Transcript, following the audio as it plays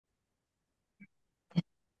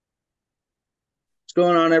What's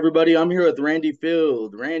going on, everybody? I'm here with Randy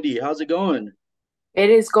Field. Randy, how's it going? It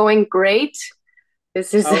is going great.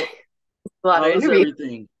 This is a How lot of how is interviews.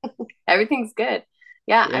 everything? Everything's good.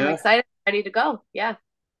 Yeah, I'm Yeah, excited, ready to go. Yeah,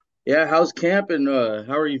 yeah. How's camp and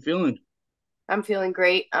how are you feeling? I'm feeling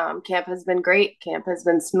great. Camp has been great. Camp has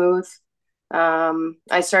been smooth.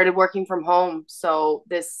 I started working from home, so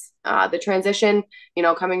the transition,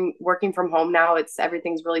 coming working from home now, it's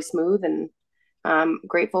everything's really smooth, and I'm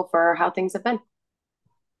grateful for how things have been.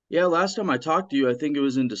 Yeah, last time I talked to you, I think it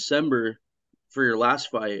was in December for your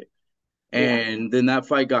last fight, Yeah. and then that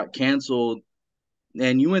fight got canceled,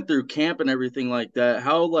 and you went through camp and everything like that.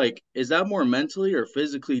 How like is that more mentally or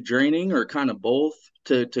physically draining, or kind of both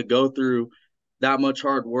to go through that much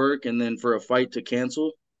hard work and then for a fight to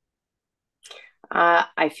cancel?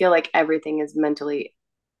 I feel like everything is mentally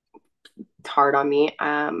hard on me.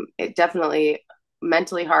 It definitely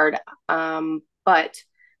mentally hard. But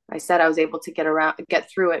I said I was able to get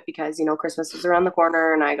through it because, Christmas was around the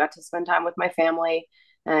corner and I got to spend time with my family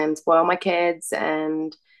and spoil my kids.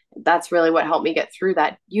 And that's really what helped me get through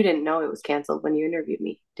that. You didn't know it was canceled when you interviewed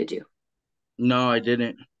me, did you? No, I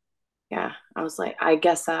didn't. Yeah. I was like, I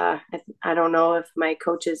guess, I don't know if my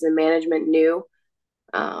coaches and management knew.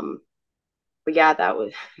 Um, but yeah, that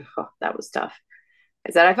was, that was tough.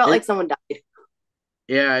 Is that I felt It like someone died.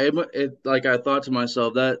 Yeah, it like I thought to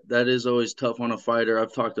myself that is always tough on a fighter.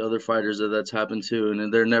 I've talked to other fighters that's happened to,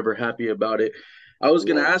 and they're never happy about it. I was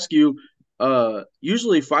gonna No. ask you,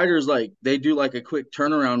 usually fighters like they do like a quick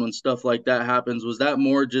turnaround when stuff like that happens. Was that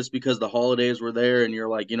more just because the holidays were there and you're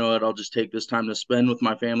like, you know what, I'll just take this time to spend with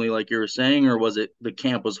my family, like you were saying, or was it the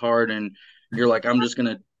camp was hard and you're like, I'm just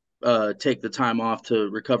gonna take the time off to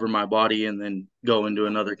recover my body and then go into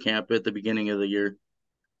another camp at the beginning of the year?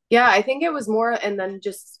 Yeah, I think it was more, and then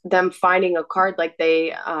just them finding a card. Like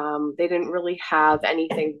they didn't really have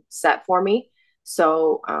anything set for me.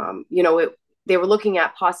 So they were looking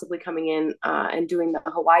at possibly coming in and doing the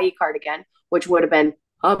Hawaii card again, which would have been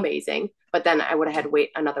amazing. But then I would have had to wait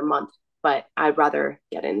another month. But I'd rather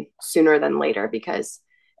get in sooner than later because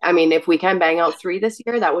I mean, if we can bang out three this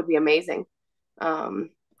year, that would be amazing. Um,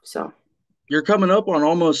 so You're coming up on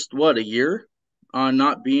almost what, a year on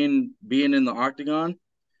not being in the octagon.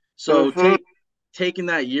 So mhm. taking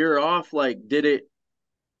that year off, like did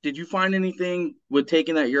you find anything with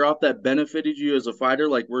taking that year off that benefited you as a fighter?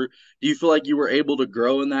 Like do you feel like you were able to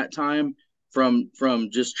grow in that time from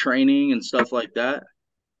just training and stuff like that?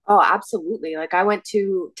 Oh, absolutely. Like I went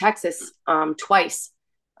to Texas twice.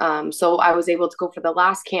 So I was able to go for the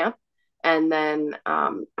last camp and then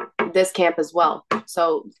this camp as well.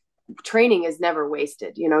 So training is never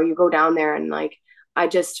wasted. You go down there and like I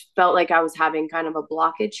just felt like I was having kind of a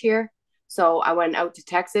blockage here. So I went out to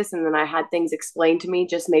Texas and then I had things explained to me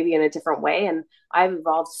just maybe in a different way. And I've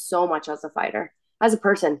evolved so much as a fighter, as a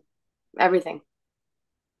person, everything.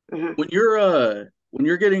 Hmm. When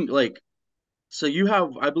you're getting like so you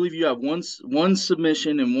have I believe you have one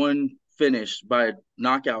submission and one finish by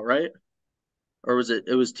knockout, right? Or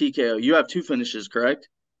it was TKO. You have two finishes, correct?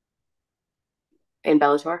 In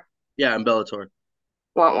Bellator. Yeah, in Bellator.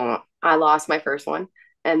 Wah, wah. I lost my first one.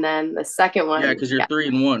 And then the second Yeah, one, because you're yeah.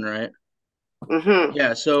 3-1, right? Hmm.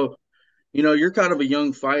 Yeah, so you're kind of a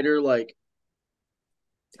young fighter. Like,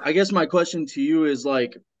 I guess my question to you is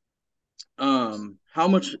like, how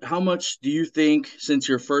much do you think since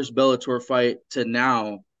your first Bellator fight to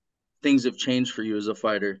now things have changed for you as a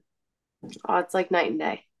fighter? Oh, it's like night and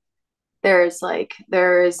day. There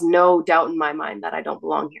is no doubt in my mind that I don't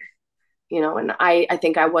belong here. And I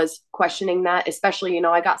think I was questioning that, especially,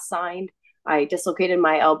 I got signed. I dislocated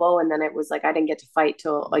my elbow, and then it was like I didn't get to fight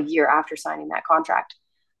till a year after signing that contract.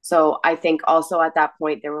 So I think also at that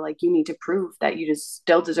point they were like, you need to prove that you just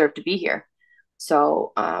still deserve to be here.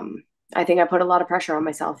 So I think I put a lot of pressure on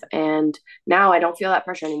myself, and now I don't feel that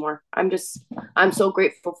pressure anymore. I'm so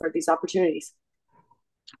grateful for these opportunities.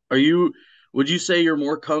 Are you would you say you're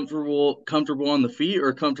more comfortable on the feet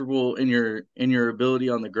or comfortable in your ability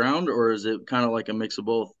on the ground, or is it kind of like a mix of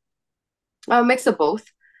both? A mix of both.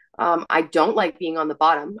 I don't like being on the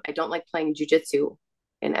bottom. I don't like playing jujitsu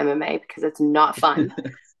in MMA because it's not fun.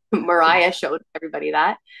 Mariah showed everybody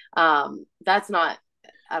that. That's not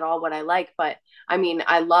at all what I like. But I mean,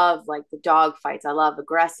 I love like the dog fights. I love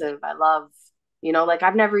aggressive. I love, like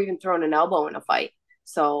I've never even thrown an elbow in a fight.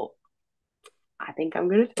 So I think I'm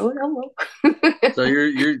gonna throw an elbow. So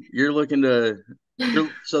you're looking to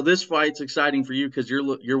so this fight's exciting for you because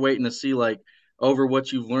you're waiting to see like over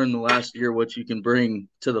what you've learned the last year, what you can bring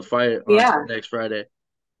to the fight on Yeah. next Friday.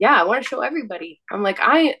 Yeah. I want to show everybody.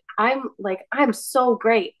 I'm so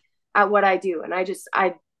great at what I do. And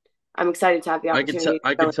I'm excited to have the opportunity to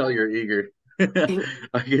I show could it. tell you're eager.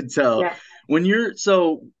 I can tell. Yeah. When you're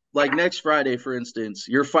so like next Friday, for instance,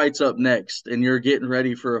 your fight's up next and you're getting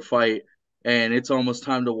ready for a fight and it's almost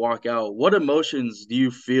time to walk out. What emotions do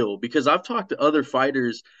you feel? Because I've talked to other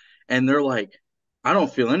fighters and they're like, I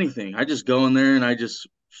don't feel anything. I just go in there and I just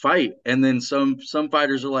fight. And then some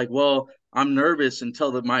fighters are like, well, I'm nervous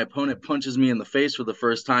until my opponent punches me in the face for the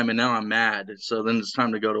first time and now I'm mad. So then it's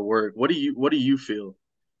time to go to work. What do you feel?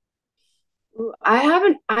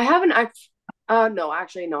 No,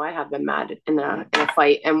 actually, no, I have been mad in a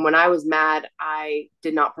fight. And when I was mad, I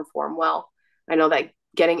did not perform well. I know that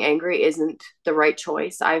getting angry isn't the right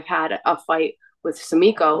choice. I've had a fight with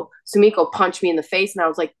Sumiko. Sumiko punched me in the face, and I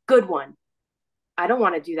was like, good one. I don't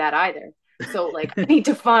want to do that either. So, like, I need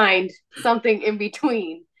to find something in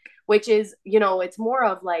between, which is, it's more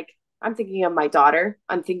of like, I'm thinking of my daughter,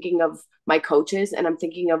 I'm thinking of my coaches, and I'm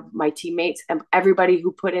thinking of my teammates and everybody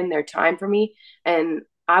who put in their time for me. And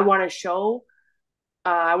I want to showcase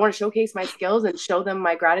my skills and show them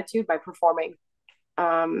my gratitude by performing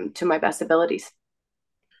to my best abilities.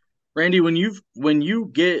 Randy, when you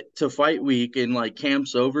get to fight week and like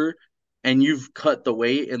camp's over and you've cut the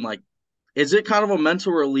weight and like is it kind of a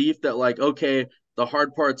mental relief that like okay, the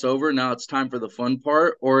hard part's over, now it's time for the fun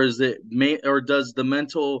part, or is it or does the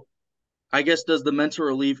mental I guess does the mental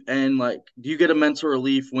relief end like do you get a mental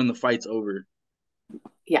relief when the fight's over?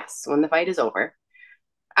 Yes, when the fight is over,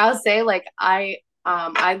 I'll say like I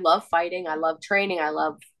love fighting, I love training, I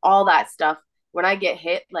love all that stuff. When I get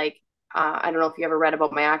hit, like I don't know if you ever read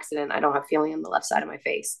about my accident. I don't have feeling on the left side of my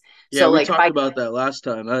face. Yeah, So we like if talked I about that last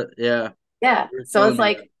time. Yeah, yeah, you were so telling it's me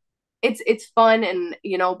like that. it's fun and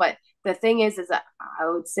but the thing is that I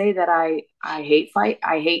would say that I hate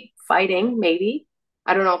fighting maybe.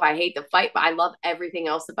 I don't know if I hate the fight, but I love everything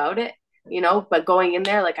else about it, but going in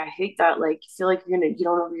there like I hate that like you feel like you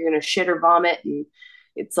don't know if you're gonna shit or vomit and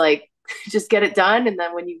it's like just get it done and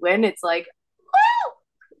then when you win it's like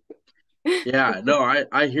Yeah, no,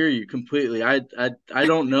 I hear you completely. I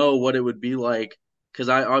don't know what it would be like because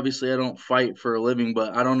I obviously I don't fight for a living,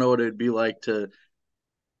 but I don't know what it would be like to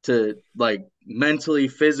like mentally,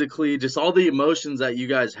 physically, just all the emotions that you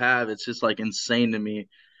guys have. It's just like insane to me.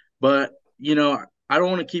 But I don't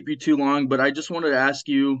want to keep you too long, but I just wanted to ask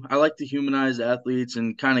you, I like to humanize athletes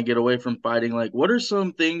and kind of get away from fighting. Like, what are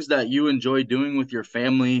some things that you enjoy doing with your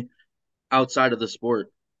family outside of the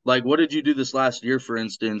sport? Like, what did you do this last year, for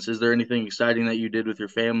instance? Is there anything exciting that you did with your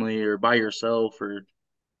family or by yourself or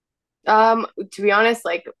to be honest,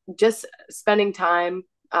 like just spending time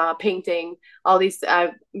painting all these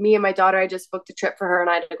me and my daughter, I just booked a trip for her and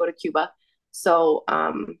I had to go to Cuba. So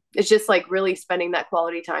it's just like really spending that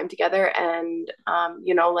quality time together and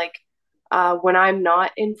like when I'm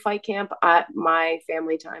not in fight camp at my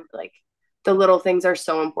family time, like the little things are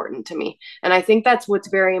so important to me. And I think that's what's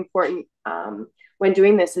very important when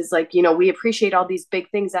doing this is like, we appreciate all these big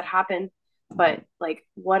things that happen but like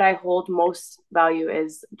what I hold most value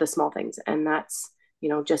is the small things, and that's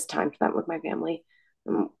just time spent with my family,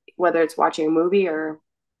 whether it's watching a movie or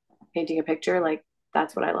painting a picture. Like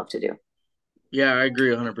that's what I love to do. yeah, I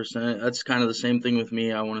agree 100%. That's kind of the same thing with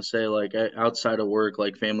me. I want to say like outside of work,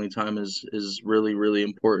 like family time is really really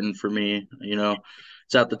important for me.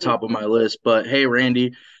 It's at the top of my list. But hey,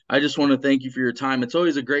 Randy, I just want to thank you for your time. It's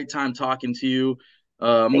always a great time talking to you.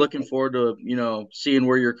 I'm Thank looking forward to, seeing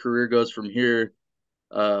where your career goes from here.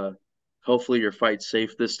 Uh, Hopefully your fight's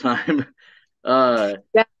safe this time. Uh,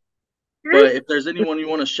 you. but Yeah. if there's anyone you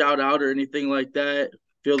want to shout out or anything like that,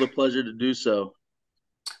 feel the pleasure to do so.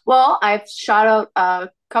 Well, I've shout out a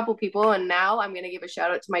couple people, and now I'm going to give a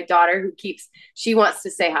shout out to my daughter she wants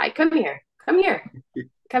to say hi. Come here. Come here.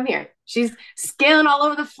 Come here. She's scaling all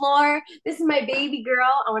over the floor. This is my baby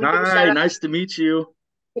girl. I want to give a shout Hi, out. nice to meet you.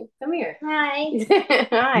 Come here. Hi.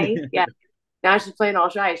 Hi. Yeah. Now she's playing all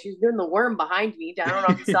shy. She's doing the worm behind me. I don't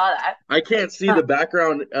know if you saw that. I can't see the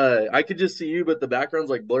background. I could just see you, but the background's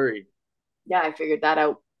like blurry. Yeah, I figured that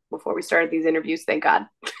out before we started these interviews. Thank God.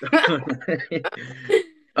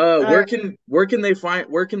 All right. Where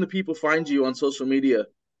can the people find you on social media?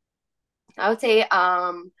 I would say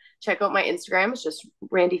check out my Instagram. It's just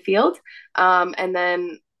Randy Field. And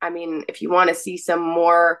then I mean, if you want to see some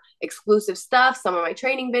more exclusive stuff, some of my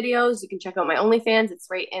training videos, you can check out my OnlyFans. It's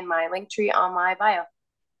right in my link tree on my bio.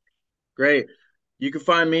 Great. You can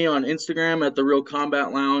find me on Instagram at the Real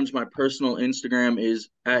Combat Lounge. My personal Instagram is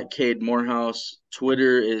at Cade Morehouse.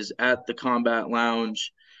 Twitter is at the Combat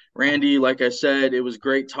Lounge. Randy, like I said, it was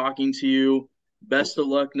great talking to you. Thank Best of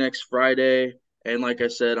luck next Friday. And like I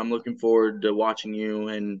said, I'm looking forward to watching you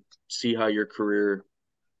and see how your career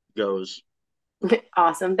goes. you.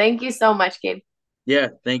 Awesome. Thank you so much, Gabe. Yeah,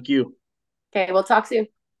 thank you. Okay, we'll talk soon.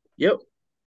 Yep.